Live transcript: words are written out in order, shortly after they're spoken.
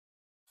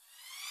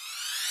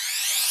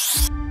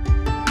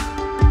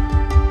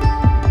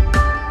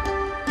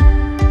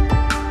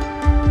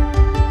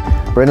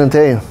Brendan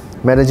Tay,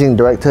 Managing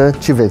Director,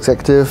 Chief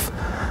Executive,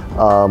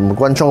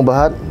 Guan Chong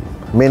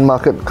main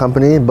market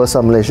company,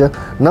 Vistage Malaysia,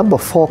 number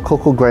 4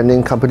 cocoa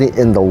grinding company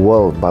in the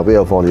world by way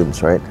of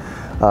volumes, right?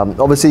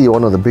 Obviously, you're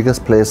one of the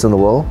biggest players in the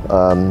world,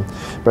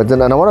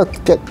 Brendan, and I want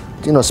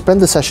to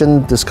spend the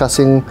session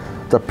discussing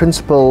the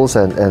principles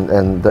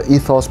and the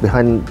ethos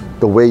behind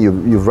the way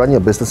you've run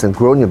your business and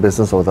grown your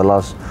business over the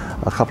last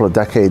couple of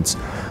decades.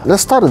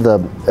 Let's start at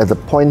the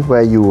point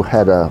where you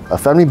had a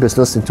family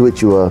business into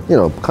which you were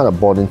kind of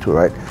born into,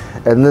 right?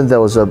 And then there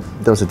was a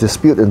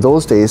dispute in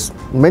those days,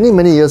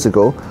 many years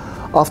ago,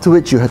 after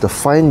which you had to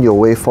find your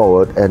way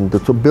forward and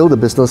to build a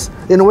business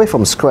in a way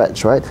from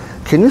scratch, right?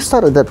 Can you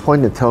start at that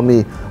point and tell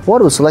me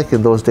what it was like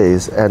in those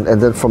days, and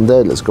then from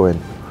there let's go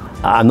in.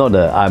 I'm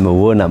a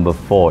world number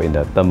 4 in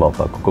the term of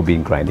cocoa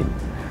bean grinding.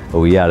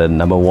 We are the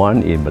number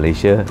 1 in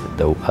Malaysia.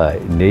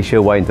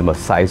 Nationwide in terms of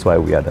size-wise,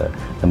 we are the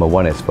number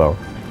 1 as well.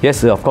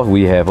 Yes, of course,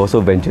 we have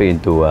also ventured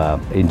into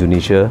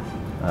Indonesia.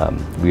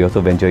 We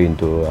also venture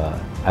into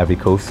Ivory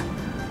Coast.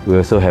 We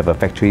also have a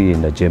factory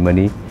in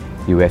Germany,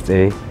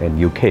 USA,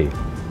 and UK.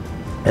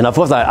 And of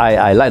course,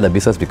 I like the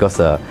business because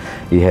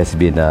it has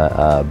been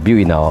built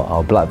in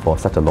our blood for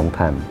such a long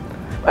time.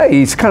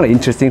 It's kind of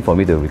interesting for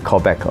me to recall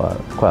back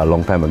quite a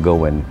long time ago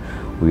when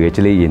we were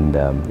actually in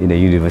the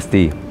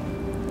university,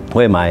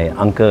 where my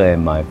uncle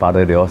and my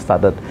father, they all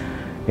started,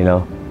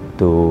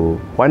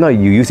 why not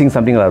you using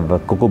something like a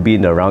cocoa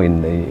bean around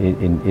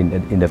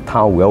in the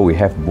town where we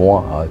have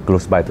more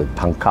close by to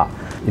Tangkak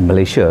in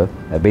Malaysia.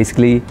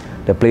 Basically,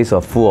 the place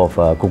is full of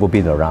cocoa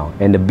beans around,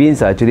 and the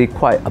beans are actually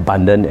quite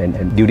abundant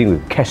and dealing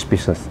with cash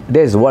business.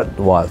 That is what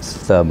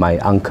was my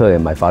uncle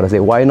and my father said,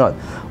 why not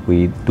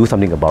we do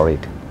something about it?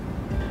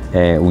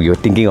 And we were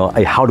thinking of,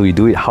 hey, how do we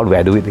do it? How do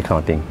I do it? That kind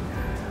of thing.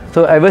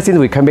 So ever since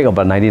we came back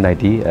about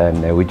 1990,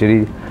 and we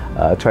really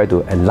tried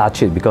to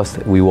enlarge it because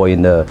we were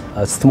in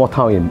a small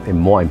town in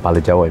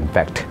Palajawa, in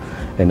fact,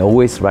 and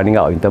always running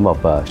out in terms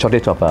of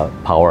shortage of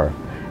power,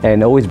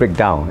 and always break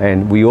down.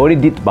 And we only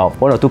did about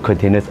 1 or 2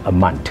 containers a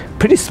month.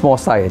 Pretty small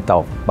size,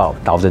 about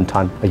 1,000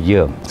 tons a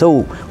year.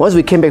 So once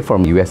we came back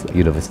from US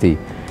University,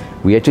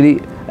 we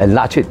actually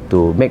enlarged it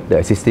to make the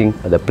existing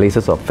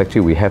places of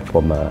factory we have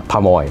from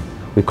palm oil.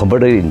 We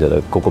converted it into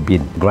the cocoa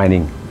bean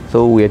grinding.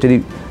 So we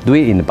actually do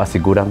it in the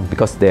Pasir Gudang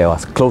because they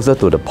was closer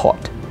to the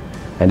port.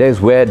 And that is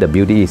where the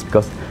beauty is,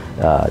 because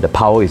the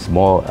power is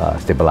more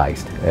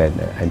stabilized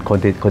and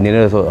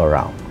containers are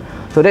around.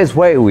 So that's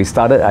why we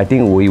started. I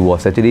think we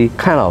was actually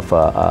kind of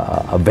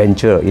a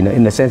venture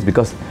in a sense,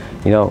 because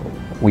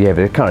we have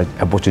that kind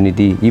of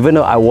opportunity. Even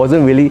though I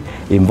wasn't really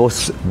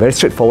involved very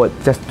straightforward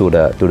just to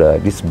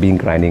this bean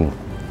grinding,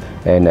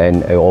 and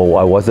I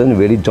wasn't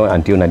really joined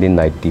until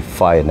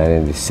 1995 and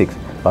 1996.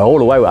 But all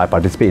the while I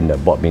participate in the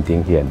board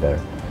meeting here and there,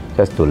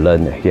 just to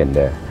learn here and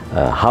there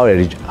how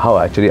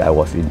actually I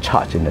was in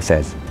charge in a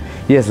sense.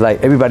 Yes,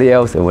 like everybody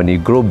else, when you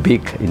grow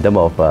big in terms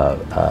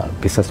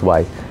of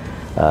business-wise,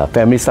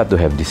 families start to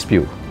have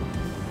dispute.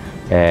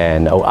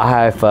 And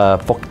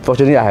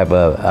fortunately, I have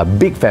a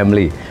big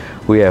family.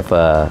 We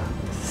have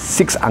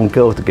 6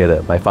 uncles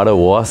together. My father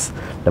was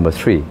number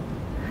 3.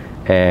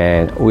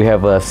 And we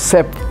have a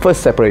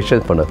first separation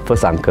from the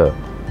first uncle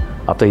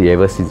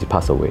after since he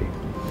passed away.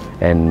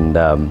 And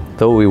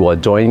so we were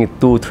joining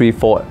 2, 3,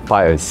 4,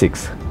 5, and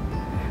 6.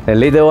 And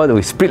later on,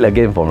 we split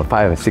again from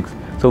 5 and 6.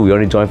 So we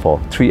only joined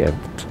for 2,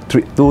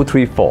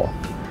 3, 4.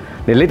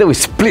 Then later we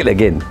split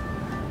again.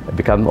 It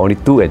became only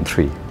 2 and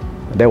 3.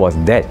 That was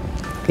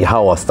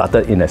how I was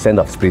started in a sense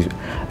of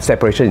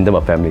separation in terms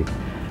of family.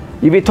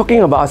 If you're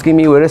talking about asking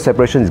me whether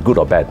separation is good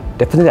or bad,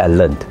 definitely I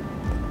learned.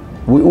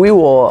 We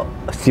were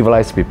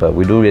civilized people.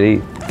 We don't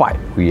really fight.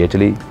 We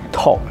actually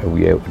talk and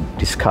we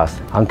discuss.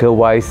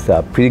 Uncle-wise,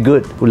 pretty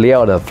good. We lay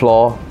out the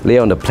floor, lay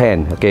on the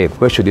plan. Okay,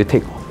 where should you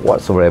take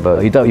whatsoever?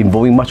 Without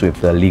involving much with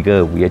the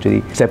legal, we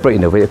actually separate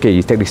in a way. Okay,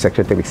 you take this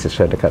section,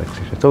 that kind of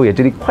section. So we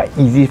actually quite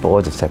easy for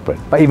us to separate.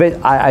 But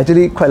even I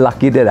actually quite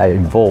lucky that I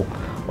involved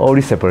all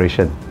this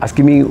separation.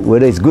 Asking me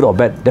whether it's good or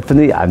bad,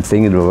 definitely I'm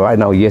saying right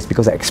now yes,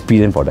 because I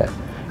experienced for that.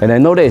 And I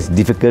know there is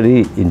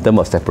difficulty in terms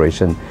of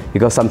separation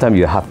because sometimes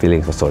you have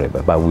feelings or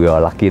whatever. But we are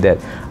lucky that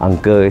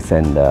uncles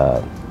and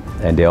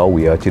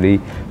we actually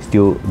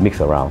still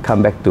mix around.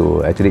 Come back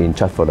to actually in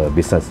charge for the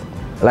business.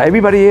 Like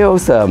everybody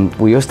else,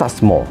 we all start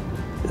small,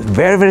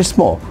 very, very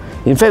small.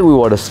 In fact, we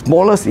were the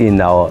smallest in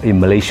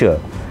Malaysia.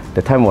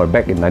 The time we were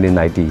back in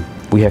 1990.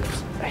 We have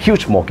a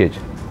huge mortgage.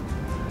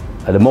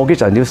 The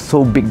mortgage until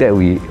so big that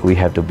we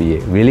have to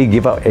really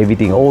give up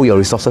everything, all your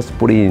resources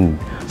put in.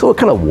 So I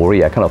kind of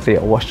worry. I kind of say,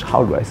 oh,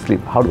 how do I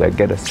sleep? How do I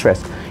get the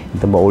stress in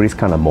terms of all this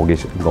kind of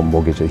mortgage,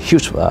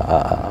 huge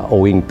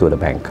owing to the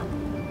bank.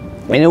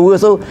 And we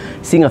also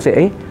think and say,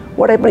 hey,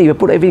 what happens if I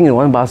put everything in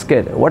one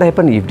basket? What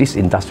happens if this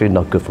industry is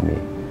not good for me?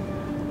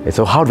 And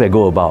so how do I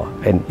go about?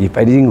 And if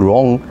anything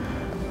wrong,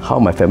 how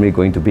my family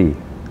going to be?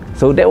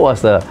 So that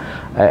was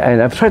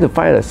and I've tried to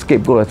find a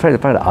scapegoat. I tried to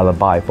find an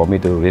alibi for me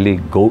to really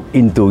go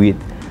into it.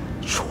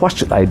 What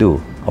should I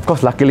do? Of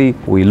course, luckily,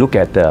 we look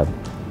at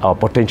our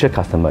potential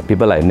customers,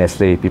 people like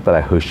Nestle, people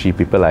like Hershey,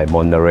 people like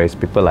Magnate,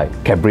 people like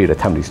Cadbury, the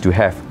time they still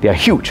have, they are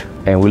huge.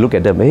 And we look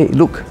at them, hey,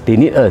 look, they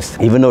need us,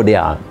 even though they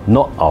are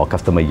not our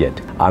customer yet.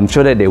 I'm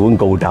sure that they won't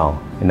go down,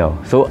 you know.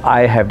 So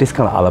I have this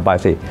kind of alibi,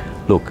 say,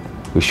 look,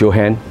 we show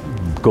hand,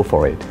 go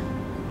for it.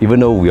 Even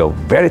though we are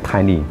very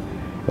tiny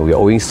and we are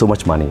owing so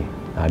much money.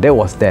 That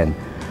was then.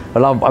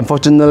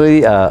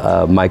 Unfortunately,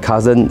 my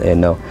cousin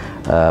and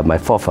my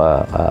fourth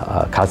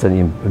cousin,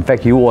 in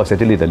fact, he was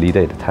actually the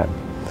leader at the time.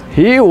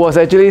 He was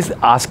actually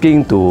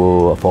asking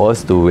for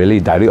us to really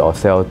dilute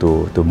ourselves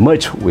to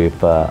merge with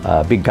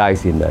big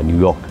guys in New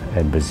York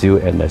and Brazil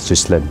and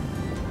Switzerland,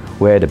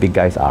 where the big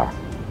guys are.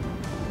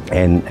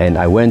 And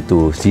I went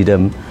to see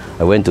them.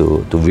 I went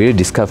to really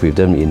discuss with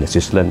them in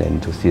Switzerland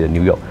and to see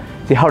New York,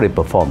 see how they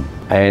perform.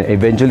 And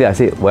eventually I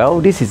said, well,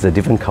 this is a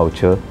different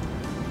culture,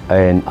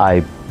 and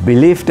I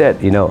believe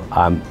that, you know,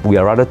 we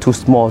are rather too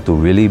small to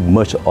really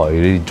merge or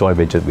really join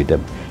venture with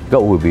them,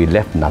 because we'll be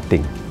left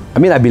nothing. I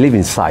mean, I believe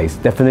in size.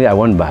 Definitely, I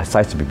want my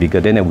size to be bigger.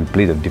 Then we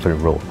play a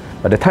different role.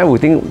 But at the time, we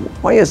think,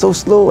 why you're so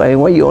slow,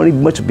 and why you only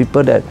merge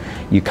people that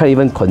you can't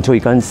even control,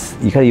 you can't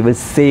even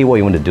say what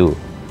you want to do.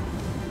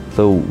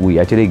 So we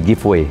actually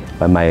give way.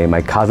 But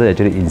my cousin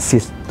actually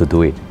insists to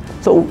do it.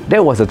 So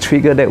that was a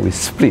trigger that we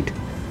split.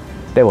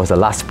 That was the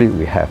last split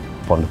we have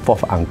from the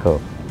fourth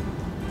uncle.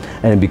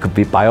 And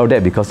by all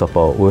that, because of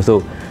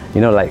also,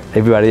 you know, like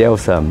everybody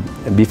else,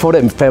 before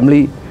that,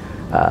 family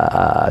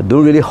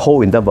don't really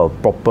hold in terms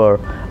of proper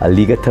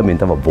legal term in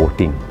terms of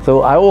voting.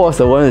 So I was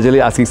the one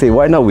actually asking, say,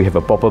 why not we have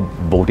a proper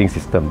voting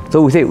system?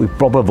 So we say with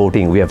proper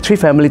voting, we have 3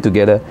 families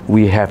together,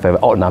 we have an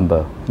odd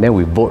number, then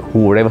we vote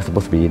whoever's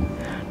supposed to be in.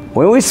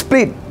 When we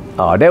split,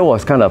 that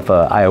was kind of,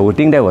 I would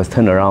think that was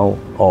turned around,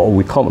 or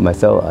we call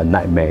myself a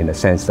nightmare in the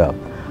sense that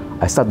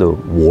I start to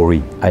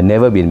worry. I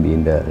never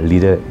been the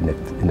leader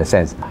in the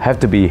sense. I have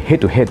to be head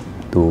to head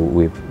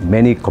with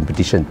many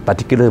competition,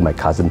 particularly my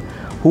cousin,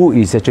 who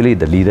is actually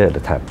the leader at the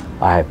time.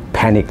 I have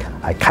panic.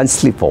 I can't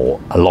sleep for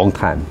a long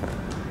time.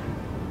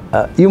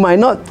 You might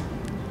not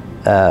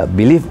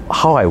believe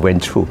how I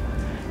went through.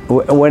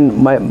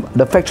 When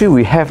the factory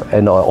we have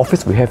and our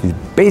office we have is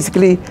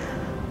basically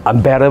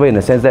unbearable in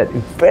the sense that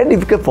it's very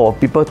difficult for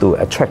me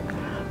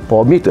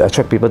to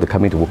attract people to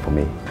come in to work for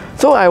me.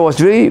 So I was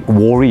really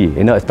worried,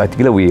 you know,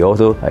 particularly we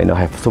also, you know,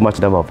 have so much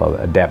number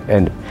of debt,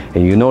 and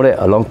you know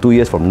that along 2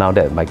 years from now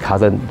that my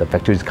cousin, the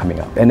factory is coming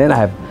up, and then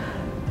I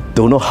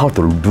don't know how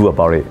to do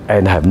about it,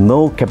 and I have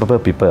no capable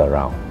people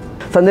around.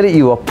 Suddenly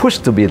you are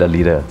pushed to be the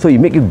leader, so it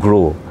makes you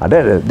grow.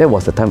 That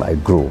was the time I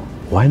grew.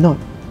 Why not?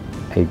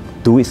 I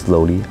do it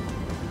slowly.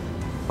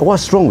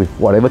 What's wrong with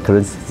whatever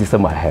current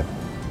system I have?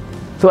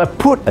 So I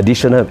put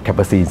additional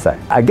capacity inside.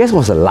 I guess it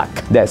was a luck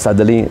that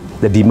suddenly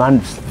the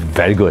demand is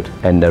very good,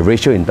 and the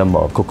ratio in terms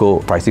of cocoa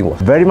pricing was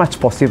very much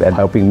positive and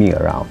helping me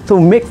around. So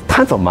we make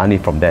tons of money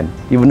from then,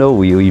 even though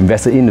we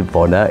invested in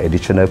for an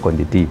additional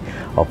quantity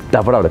of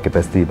double out the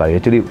capacity, but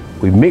actually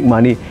we make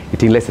money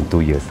in less than 2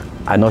 years.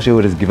 I'm not sure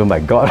what is given by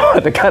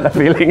God, the kind of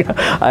feeling.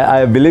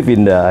 I believe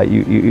in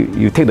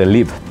you take the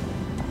leap.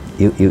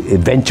 You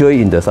venture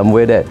into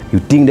somewhere that you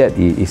think that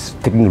it is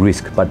taking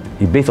risk, but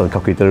it's based on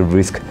calculated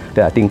risk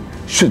that I think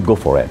should go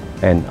for it.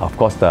 And of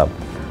course, that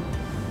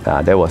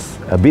was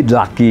a bit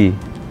lucky.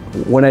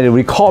 When I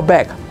recall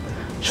back,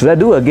 should I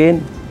do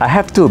again? I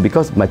have to,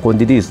 because my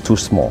quantity is too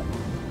small.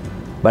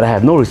 But I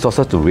have no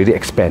resources to really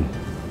expand.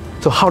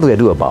 So how do I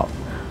do about?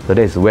 So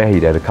that is where he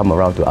had to come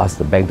around to ask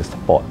the bank to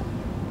support.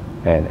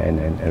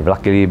 And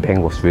luckily, the bank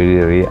was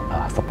really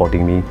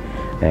supporting me.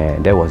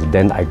 And that was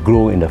then I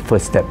grew in the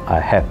first step I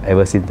have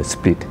ever since the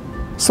split.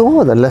 So what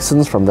were the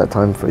lessons from that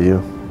time for you,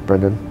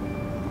 Brendan?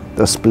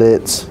 The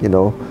splits, you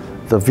know,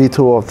 the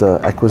veto of the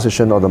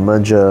acquisition or the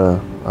merger,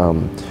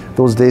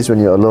 those days when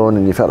you're alone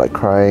and you felt like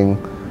crying.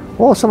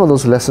 What were some of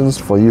those lessons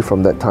for you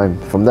from that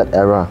time, from that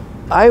era?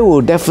 I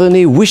will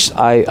definitely wish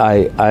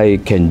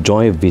I can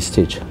join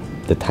Vistage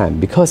the time,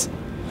 because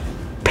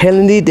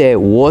apparently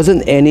there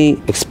wasn't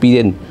any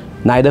experience,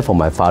 neither for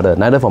my father,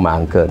 neither for my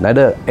uncle,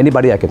 neither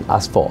anybody I can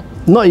ask for.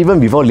 Not even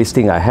before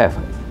listing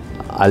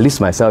I list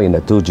myself in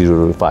the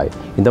 2005.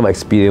 In terms of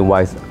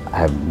experience-wise, I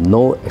have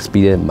no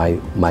experience.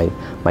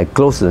 My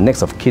close to the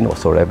next of kin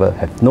whatsoever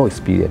have no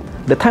experience.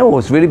 The time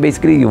was really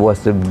basically, it was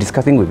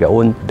discussing with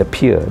the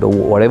peer,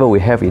 whatever we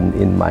have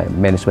in my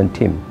management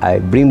team. I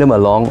bring them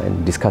along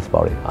and discuss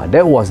about it.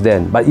 That was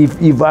then. But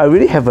if I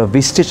really have a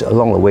Vistage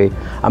along the way,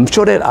 I'm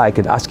sure that I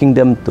can asking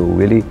them to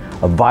really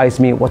advise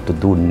me what to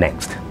do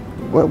next.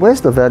 Where's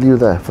the value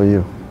there for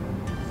you?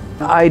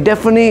 I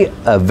definitely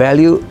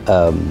value,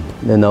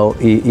 you know,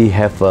 you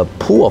have a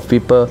pool of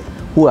people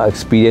who are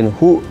experienced,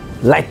 who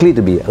likely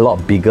to be a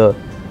lot bigger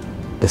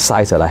the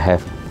size that I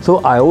have. So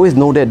I always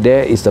know that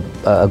there is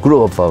a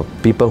group of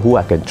people who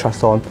I can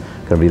trust on,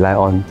 can rely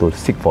on to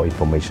seek for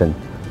information,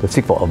 to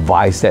seek for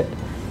advice that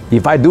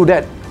if I do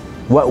that,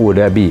 what would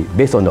I be?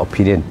 Based on the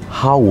opinion,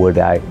 how would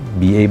I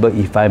be able,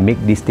 if I make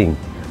this thing,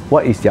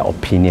 what is their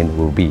opinion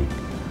will be?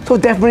 So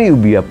definitely it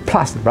will be a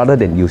plus rather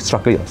than you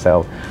struggle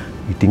yourself.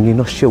 You're thinking,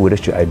 not sure whether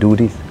should I do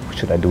this,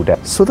 should I do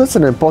that? So that's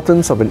an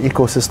importance of an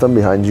ecosystem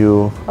behind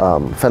you,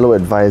 fellow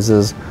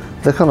advisors,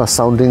 the kind of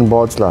sounding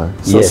boards lah.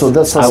 So, Yes, so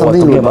that's I was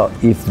something talking about,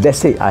 if let's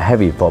say I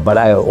have it before, but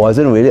I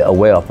wasn't really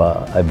aware of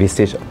a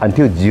Vistage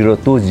until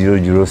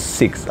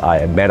 2006.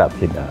 I met up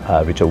in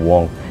Richard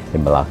Wong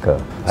in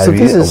Malacca. I So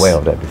really this is- aware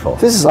of that before.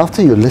 This is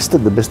after you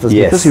listed the business,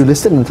 Yes. because you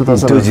listed in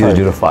 2005.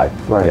 2005.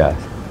 Right. Yeah.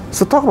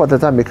 So talk about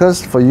that time,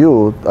 because for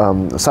you,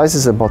 size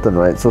is important,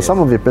 right? So some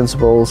of your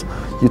principles,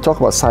 you talk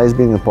about size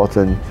being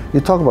important, you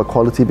talk about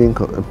quality being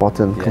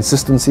important,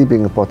 consistency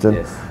being important.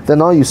 Yes. Then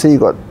now you say you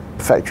got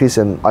factories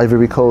in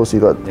Ivory Coast,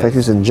 you got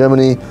factories in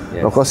Germany,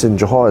 and of course in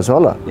Johor as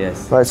well.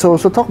 Yes. Right, so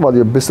talk about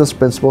your business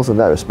principles in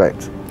that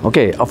respect.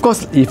 Okay, of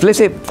course, if let's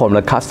say from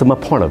the customer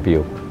point of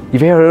view,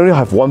 if you only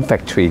have one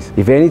factory,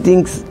 if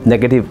anything's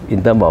negative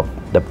in terms of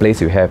the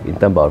place you have, in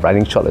terms of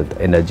running short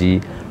of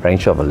energy, running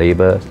short of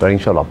labor, running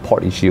short of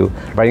port issue,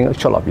 running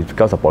short of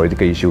because of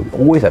political issue,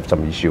 always have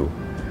some issue.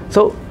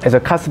 So as a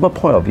customer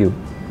point of view,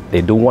 they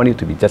don't want you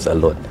to be just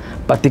alone,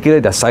 particularly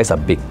the size are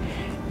big.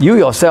 You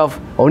yourself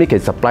only can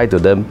supply to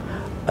them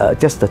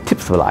just the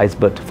tips of the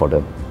iceberg for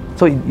them.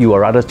 So you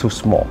are rather too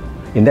small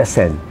in that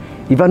sense.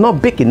 If you're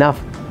not big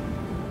enough,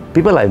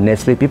 people like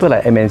Nestle, people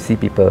like MNC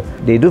people,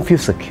 they don't feel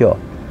secure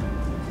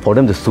for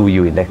them to sue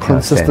you in that kind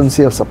of sense.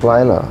 Consistency of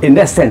supply lah. In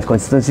that sense,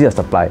 consistency of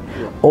supply.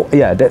 Oh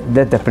yeah,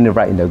 that's definitely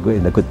right in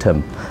a good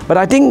term. But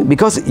I think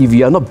because if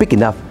you are not big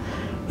enough,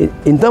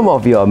 in terms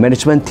of your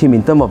management team,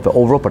 in terms of the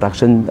overall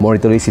production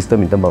monitoring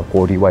system, in terms of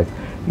quality wise,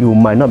 you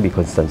might not be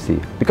consistency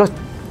because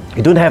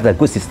you don't have that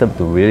good system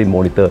to really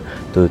monitor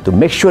to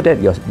make sure that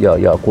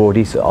your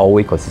quality is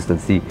always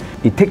consistency.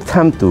 It takes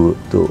time to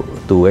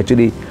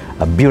actually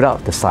build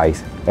out the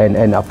size,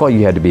 and of course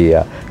you have to be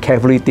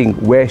carefully think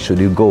where should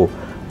you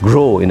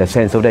grow in a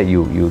sense so that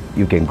you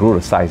can grow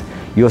the size.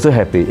 You also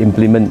have to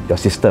implement your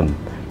system.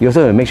 You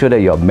also have to make sure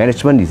that your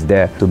management is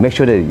there to make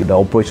sure that the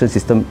operation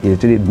system is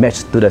actually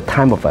matched to the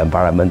time of the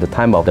environment, the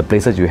time of the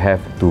places you have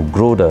to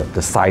grow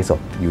the size of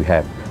you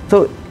have.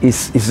 So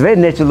it's very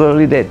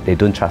naturally that they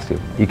don't trust you.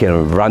 You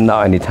can run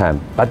out anytime.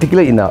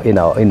 Particularly in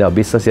our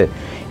business here,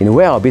 in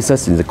where our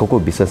business in the cocoa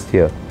business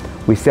here,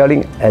 we're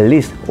selling at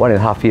least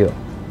 1.5 years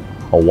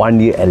or 1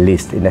 year at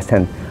least in that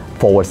sense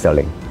forward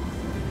selling.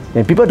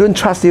 And people don't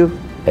trust you.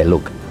 Hey,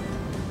 look.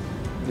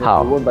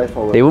 How? They won't buy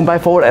forward. They won't buy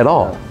forward at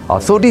all.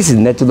 So this is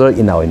natural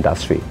in our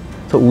industry.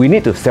 So we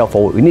need to sell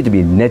forward. We need to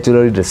be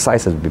naturally the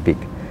size has to be big.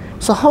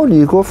 So how do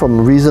you go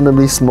from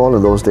reasonably small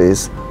in those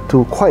days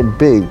to quite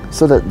big,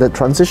 so that the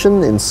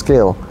transition in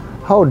scale,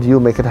 how do you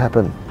make it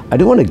happen? I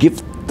don't want to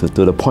give to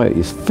the point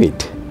is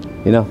fate.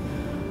 You know,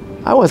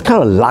 I was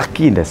kind of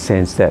lucky in the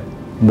sense that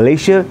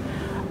Malaysia,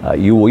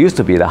 you used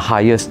to be the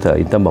highest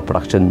in terms of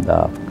production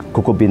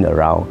cocoa bean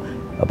around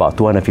about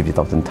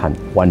 250,000 tons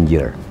 1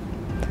 year.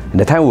 In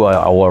the time we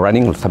were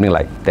running something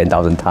like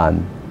 10,000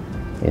 tons.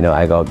 You know,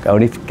 I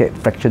only get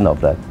fraction of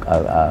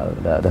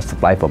the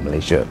supply from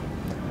Malaysia.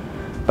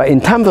 But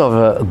in terms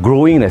of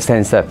growing in the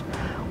sense that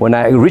when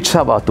I reached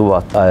up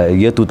to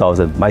year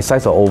 2000, my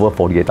size was over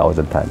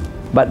 48,000 tons.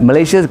 But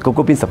Malaysia's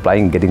cocoa bean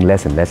supplying getting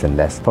less and less and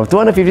less. From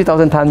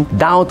 250,000 tons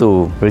down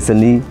to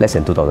recently less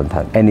than 2,000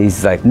 tons. And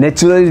it's like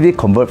naturally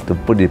convert to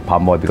put it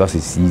palm oil because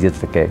it's easier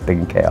to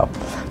taken care of.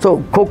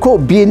 So cocoa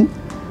bean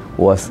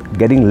was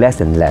getting less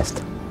and less.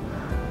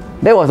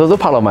 That was also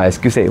part of my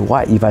excuse, say,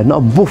 why if I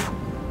not move,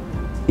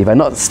 if I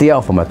not stay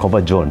out from my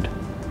comfort zone,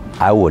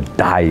 I would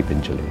die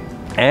eventually.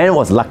 And I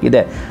was lucky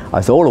that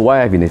all the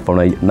while I've been from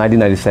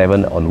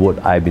 1997 onward,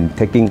 I've been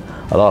taking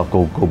a lot of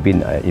cocoa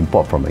bean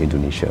import from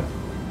Indonesia.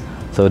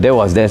 So that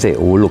was then say,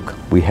 oh look,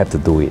 we have to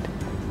do it.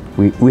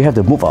 We have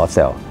to move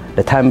ourselves.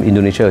 The time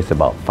Indonesia is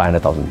about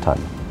 500,000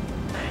 tons.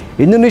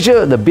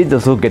 Indonesia, the beans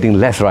also getting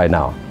less right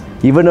now.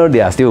 Even though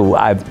they are still,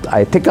 I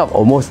take up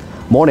almost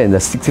more than the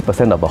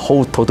 60% of the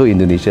whole total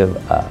Indonesia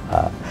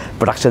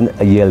production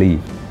yearly.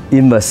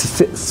 In a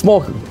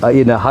small,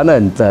 in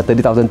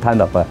 130,000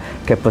 tons of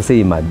capacity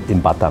in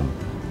Batam.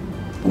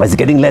 But it's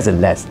getting less and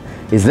less.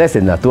 It's less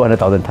than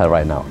 200,000 tons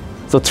right now.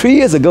 So 3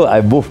 years ago, I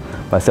moved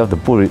myself to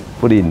put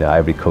it in the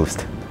Ivory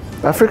Coast.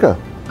 Africa?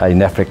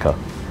 In Africa.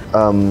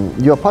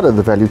 You're part of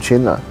the value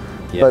chain lah.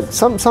 Yes. But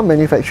some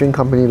manufacturing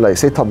company, like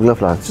say Top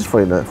Glove lah, just for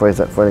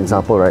an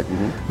example, right?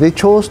 They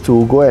chose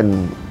to go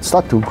and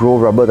start to grow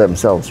rubber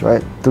themselves,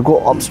 right? To go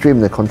upstream,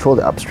 they control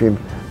the upstream.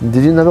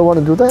 Did you never want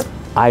to do that?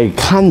 I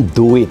can't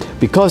do it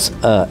because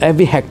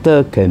every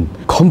hectare can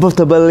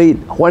comfortably,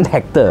 1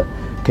 hectare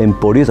can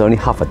produce only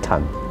half a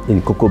ton in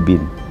cocoa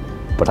bean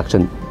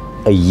production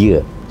a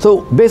year.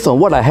 So based on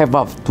what I have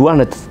of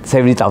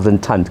 270,000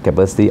 tons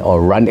capacity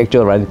or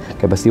actual run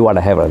capacity what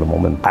I have at the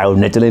moment, I will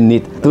naturally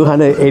need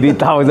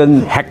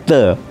 280,000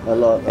 hectare. A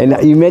lot. And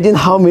imagine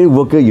how many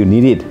workers you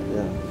need it.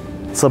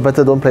 Yeah. So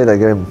better don't play that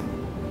game.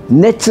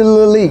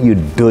 Naturally, you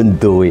don't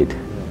do it.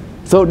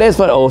 So that's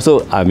what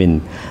also, I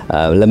mean,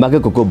 the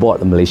Market Cocoa Board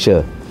in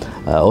Malaysia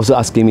also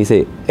asking me,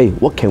 say, hey,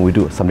 what can we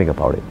do something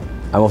about it?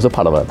 I'm also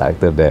part of the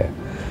director there.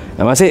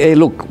 And I say, hey,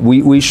 look,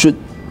 we should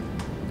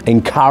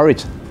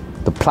encourage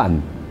the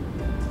plant.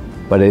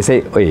 But they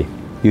say, hey,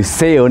 You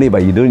say only,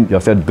 but you don't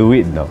yourself do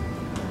it, no.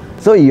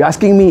 So you're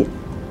asking me,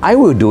 I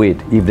will do it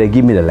if they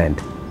give me the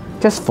land.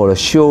 Just for a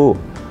show,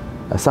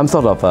 some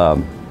sort of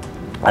a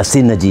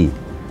synergy.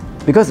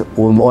 Because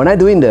when I'm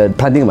doing the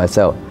planting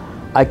myself,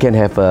 I can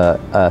have a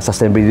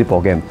sustainability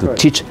program to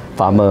teach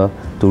farmer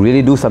to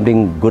really do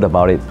something good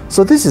about it.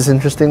 So this is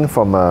interesting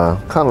from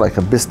a kind of like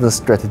a business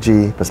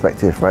strategy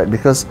perspective, right?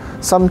 Because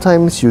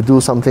sometimes you do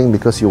something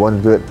because you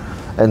want to do it,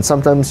 and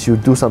sometimes you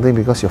do something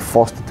because you're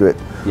forced to do it.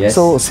 Yes.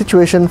 So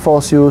situation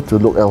forces you to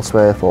look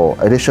elsewhere for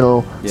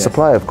additional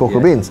supply of cocoa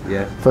beans.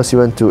 Yeah. First you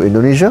went to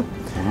Indonesia,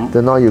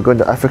 then now you're going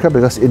to Africa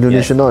because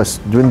Indonesia now is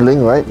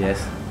dwindling, right? Yes.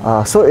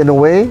 So in a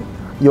way,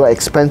 your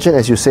expansion,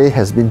 as you say,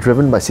 has been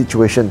driven by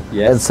situation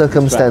and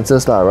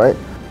circumstances, right?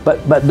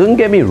 But don't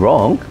get me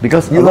wrong,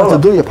 because you have to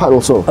do your part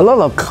also. A lot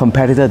of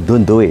competitors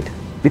don't do it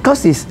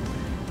because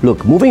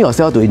look, moving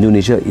yourself to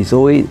Indonesia is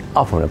always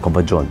out from the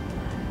comfort zone.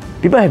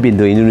 People have been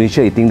to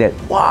Indonesia, you think that,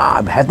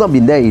 wow, have not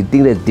been there, you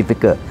think that's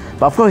difficult.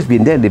 But of course,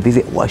 been there, they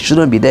say, well,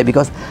 shouldn't be there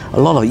because a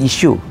lot of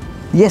issue.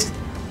 Yes,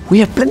 we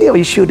have plenty of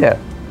issue there.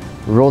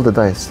 Roll the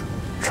dice,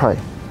 try.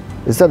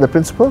 Is that the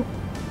principle?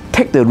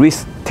 Take the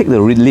risk, take the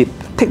leap,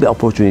 take the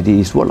opportunity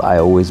is what I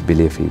always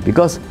believe in.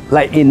 Because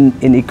like in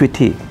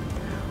equity,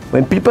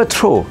 when people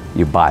throw,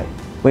 you buy.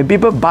 When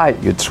people buy,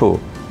 you throw.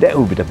 That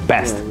would be the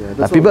best.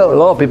 Like a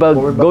lot of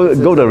people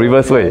go the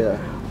reverse way.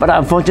 But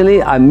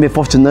unfortunately, I'm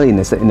fortunate in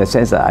the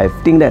sense that I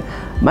think that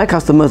my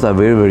customers are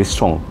very, very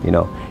strong. You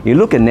know, you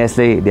look at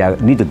Nestle, they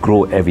need to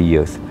grow every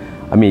year.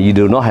 I mean, you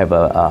do not have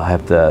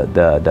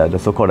the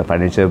so-called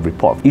financial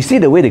report. You see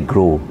the way they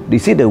grow. You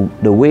see the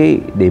way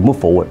they move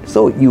forward.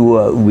 So you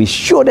will be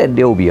sure that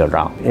they will be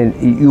around, and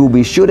you will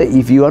be sure that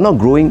if you are not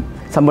growing,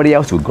 somebody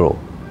else will grow,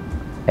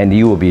 and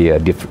you will be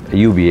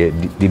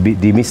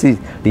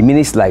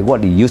diminished like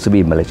what it used to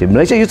be in Malaysia.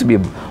 Malaysia used to be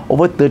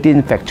over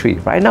 13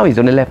 factories. Right now, it's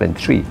only less than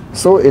 3.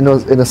 So in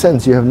a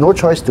sense, you have no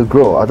choice to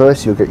grow.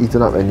 Otherwise, you get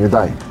eaten up and you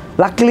die.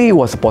 Luckily, it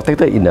was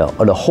protected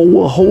on the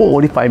whole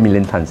only 5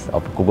 million tons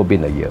of cocoa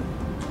bean a year.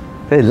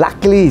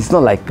 Luckily, it's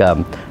not like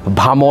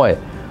palm oil,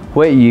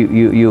 where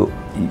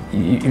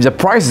if the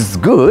price is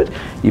good,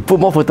 you put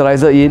more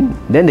fertilizer in,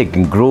 then they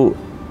can grow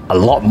a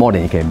lot more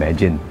than you can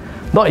imagine.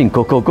 Not in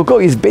cocoa. Cocoa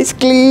is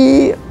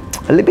basically a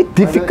little bit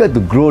difficult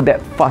to grow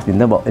that fast in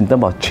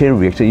terms of chain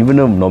reaction, even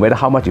though no matter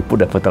how much you put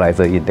the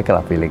fertilizer in, that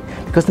kind of feeling,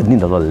 because they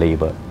need a lot of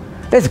labor.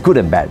 That's good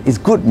and bad. It's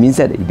good means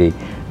that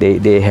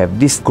they have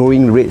this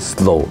growing rate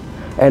slow.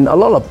 And a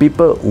lot of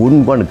people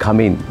wouldn't want to come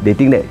in. They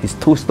think that it's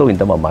too slow in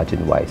terms of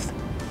margin-wise.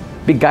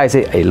 Big guys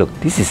say, hey, look,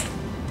 this is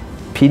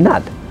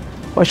peanut.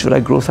 Why should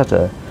I grow such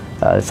an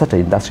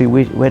industry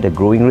where the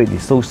growing rate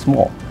is so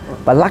small?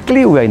 But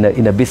luckily, we're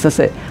in a business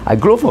that I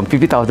grow from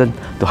 50,000 to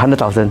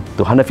 100,000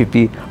 to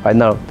 150, right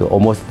now to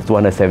almost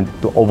 270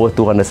 to over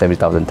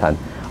 270,000 tons.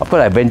 Of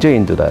course, I venture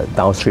into the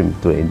downstream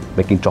to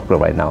making chocolate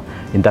right now,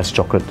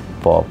 industrial chocolate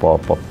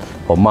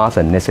for Mars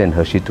and Nestle and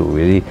Hershey to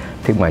really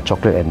take my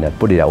chocolate and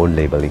put it their own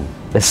labeling.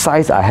 The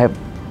size I have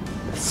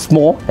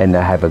small, and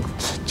I have a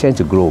chance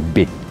to grow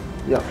big.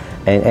 Yeah.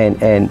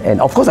 And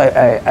of course,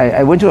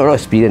 I went through a lot of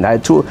experience. I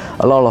through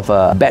a lot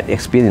of bad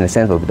experience in the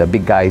sense of the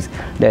big guys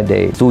that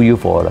they sue you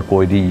for a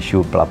quality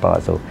issue, blah blah.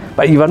 So,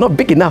 but if you are not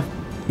big enough,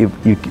 you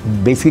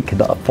basically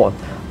cannot afford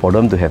for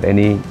them to have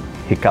any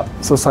hiccup.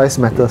 So size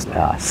matters.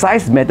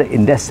 Size matter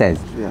in that sense.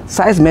 Yeah.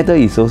 Size matter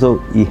is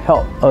also, it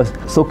helps us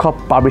so-called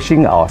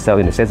publishing ourselves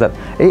in the sense that,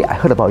 hey, I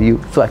heard about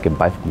you, so I can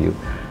buy from you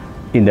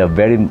in a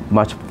very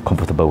much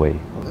comfortable way.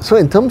 So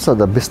in terms of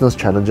the business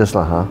challenges,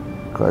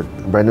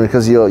 Brandon,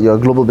 because you're a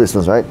global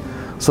business, right?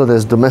 So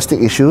there's domestic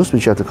issues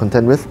which you have to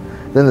contend with.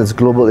 Then there's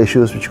global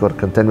issues which you got to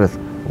contend with.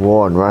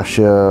 War in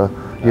Russia.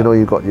 You know,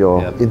 you got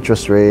your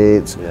interest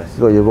rates. You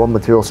got your raw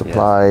material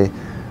supply.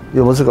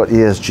 You've also got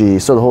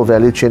ESG. So the whole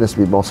value chain has to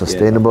be more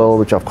sustainable,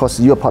 which of course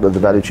you're part of the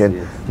value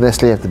chain.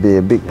 Nestle have to be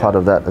a big part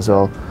of that as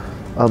well.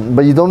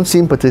 But you don't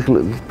seem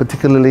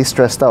particularly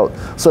stressed out.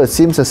 So it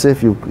seems as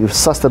if you've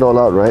sussed it all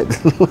out, right?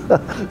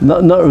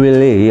 Not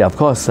really. Of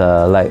course,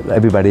 like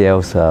everybody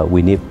else,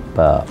 we need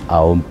our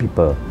own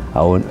people,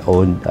 our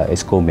own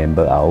ESCO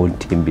member, our own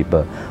team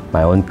people,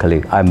 my own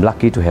colleague. I'm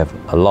lucky to have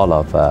a lot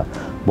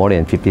of more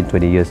than 15,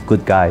 20 years,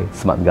 good guy,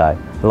 smart guy,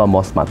 a lot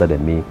more smarter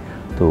than me,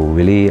 to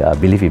really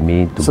believe in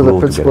me to so grow. So the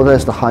principle there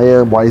is to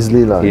hire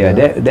wisely.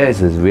 That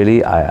is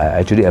really, I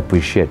actually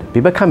appreciate.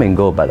 People come and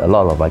go, but a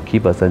lot of my key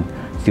person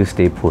still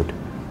stay put.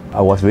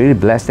 I was really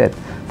blessed that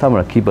some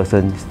of the key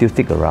persons still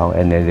stick around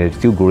and they're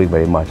still growing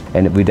very much.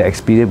 And with the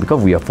experience,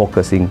 because we are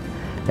focusing,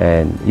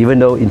 and even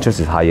though interest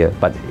is higher,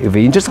 but if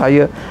the interest is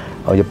higher,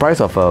 your price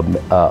of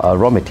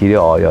raw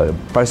material or your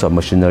price of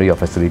machinery or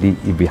facility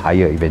will be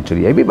higher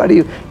eventually. Everybody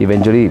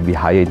eventually will be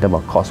higher in terms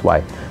of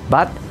cost-wise.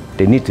 But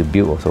they need to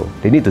build also.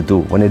 They need to do.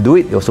 When they do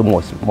it, it's also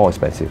more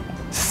expensive.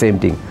 Same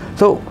thing.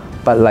 So,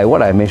 but like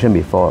what I mentioned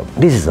before,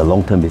 this is a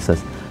long-term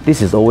business.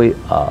 This is always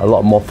a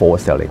lot more forward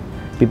selling.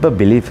 People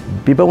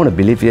want to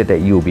believe that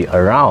you will be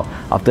around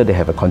after they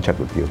have a contract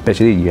with you.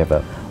 Especially you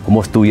have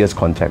almost 2 years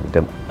contract with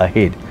them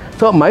ahead.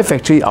 So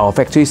our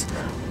factories,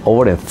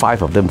 over than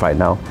 5 of them right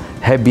now,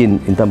 have been,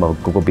 in terms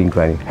of cocoa bean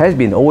grinding, has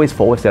been always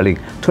forward selling,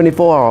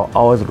 24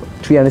 hours,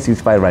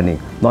 365 running,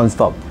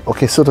 non-stop.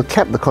 Okay, so to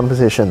cap the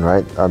conversation,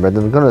 right, Brendan,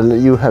 I'm going to let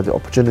you have the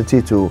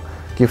opportunity to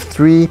give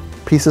 3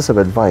 pieces of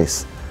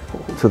advice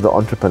to the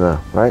entrepreneur,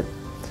 right?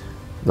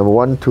 Number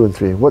 1, 2, and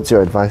 3. What's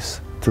your advice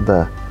to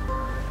the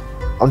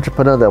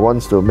entrepreneur that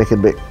wants to make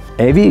it big?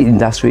 Every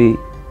industry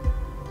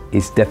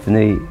is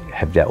definitely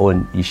have their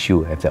own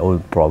issue, have their own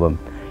problem,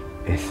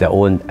 has their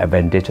own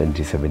advantage and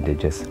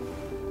disadvantages.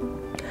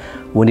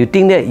 When you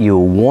think that you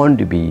want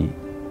to be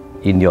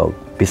in your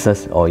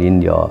business or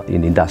in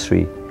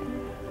industry,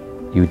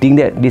 you think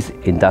that this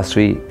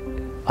industry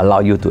allow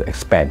you to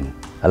expand,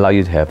 allow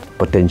you to have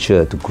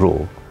potential to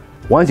grow.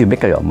 Once you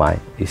make up your mind,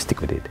 you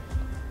stick with it.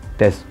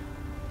 That's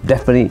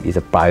definitely is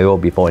a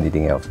priority before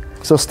anything else.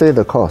 So stay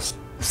the course.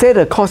 Stay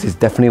the course is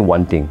definitely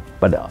one thing,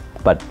 but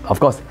of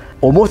course,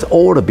 almost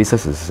all the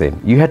business is the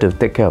same. You have to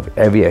take care of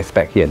every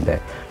aspect here and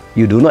there.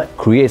 You do not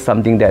create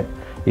something that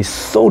is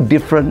so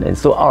different and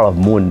so out of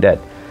moon that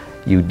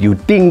you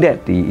think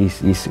that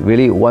is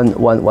really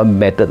one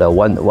method or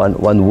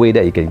one way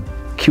that you can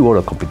kill all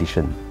the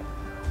competition.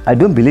 I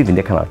don't believe in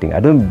that kind of thing. I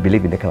don't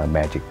believe in that kind of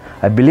magic.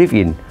 I believe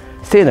in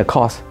stay in the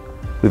course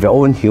with your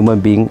own human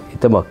being in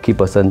terms of key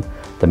person,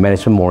 the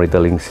management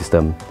monitoring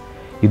system.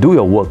 You do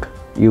your work.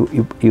 You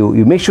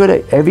make sure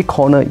that every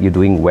corner you're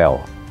doing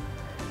well.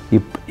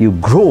 You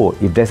grow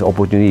if there's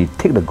opportunity.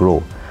 Take the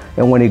grow,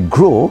 and when it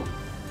grow,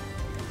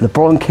 the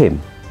problem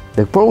came.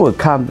 The problem will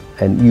come,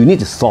 and you need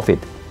to solve it.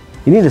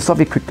 You need to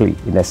solve it quickly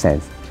in that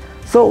sense.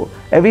 So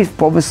every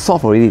problem is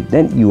solved already.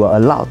 Then you are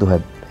allowed to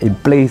have in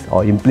place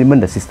or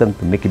implement the system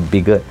to make it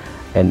bigger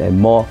and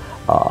more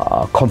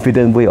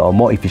confident way or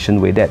more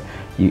efficient way that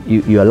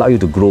you allow you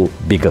to grow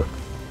bigger.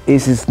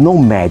 It is no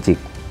magic.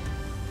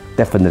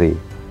 Definitely,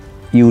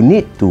 you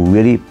need to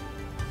really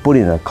put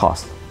in a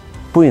cost,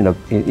 put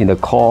in a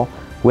core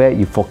where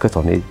you focus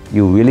on it.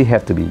 You really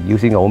have to be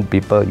using your own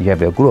people. You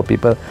have a group of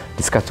people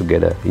discuss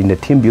together in a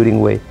team building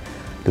way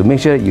to make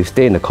sure you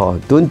stay in the core.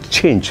 Don't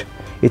change.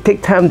 It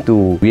takes time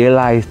to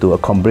realize, to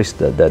accomplish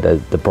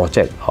the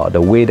project or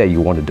the way that you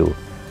want to do.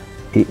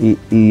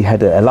 You had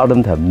to allow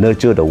them to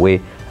nurture the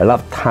way, allow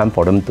time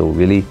for them to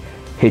really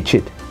hitch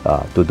it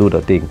to do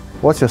the thing.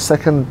 What's your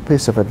second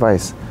piece of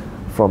advice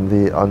from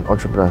the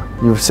entrepreneur?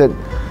 You've said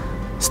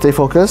stay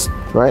focused,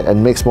 right,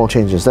 and make small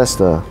changes. That's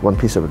the one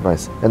piece of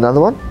advice. Another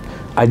one?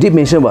 I did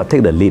mention about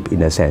take the leap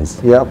in a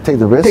sense. Yeah, take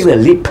the risk. Take the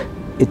leap.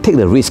 Take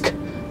the risk.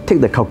 Take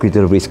the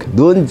calculated risk.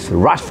 Don't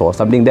rush for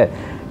something that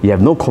you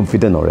have no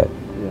confidence on it.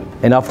 Yeah.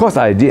 And of course,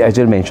 I did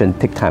actually mention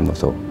take time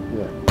also.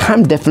 Yeah.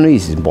 Time definitely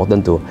is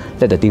important to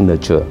let the thing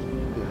nurture.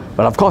 Yeah.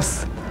 But of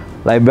course,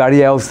 like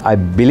everybody else, I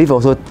believe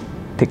also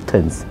take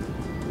turns.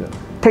 Yeah.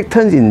 Take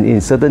turns in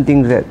certain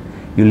things that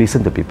you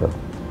listen to people.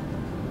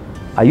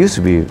 I used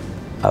to be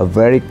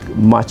very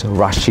much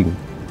rushing.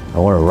 I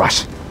want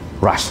to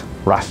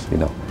rush, you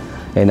know.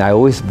 And I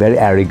always very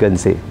arrogant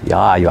say,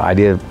 yeah, your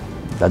idea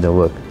doesn't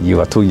work.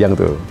 You are too young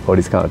to all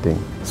this kind of thing.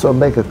 So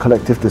make a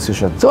collective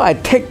decision. So I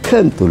take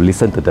turn to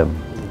listen to them.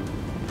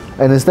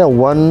 And is there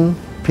one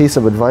piece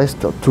of advice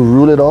to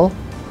rule it all?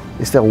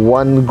 Is there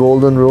one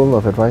golden rule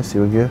of advice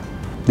you would give?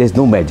 There's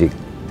no magic.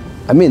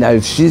 I mean, I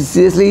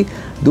seriously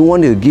don't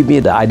want to give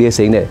me the idea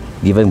saying that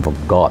given from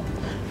God,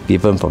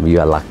 given from you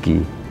are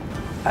lucky.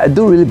 I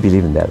don't really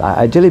believe in that.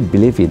 I actually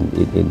believe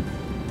in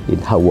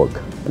hard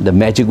work. The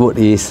magic word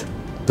is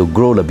to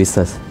grow the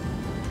business.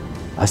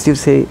 I still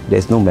say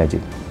there's no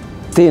magic.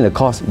 Stay in the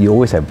course, you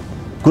always have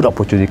good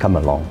opportunity come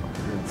along.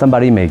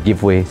 Somebody may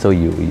give way, so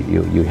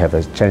you have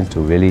a chance to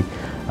really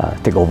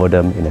take over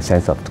them in the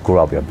sense of to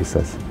grow up your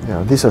business.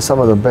 Yeah, these are some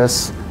of the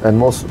best and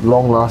most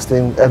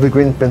long-lasting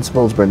evergreen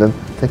principles, Brendan.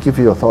 Thank you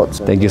for your thoughts.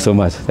 Thank you so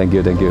much. Thank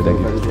you.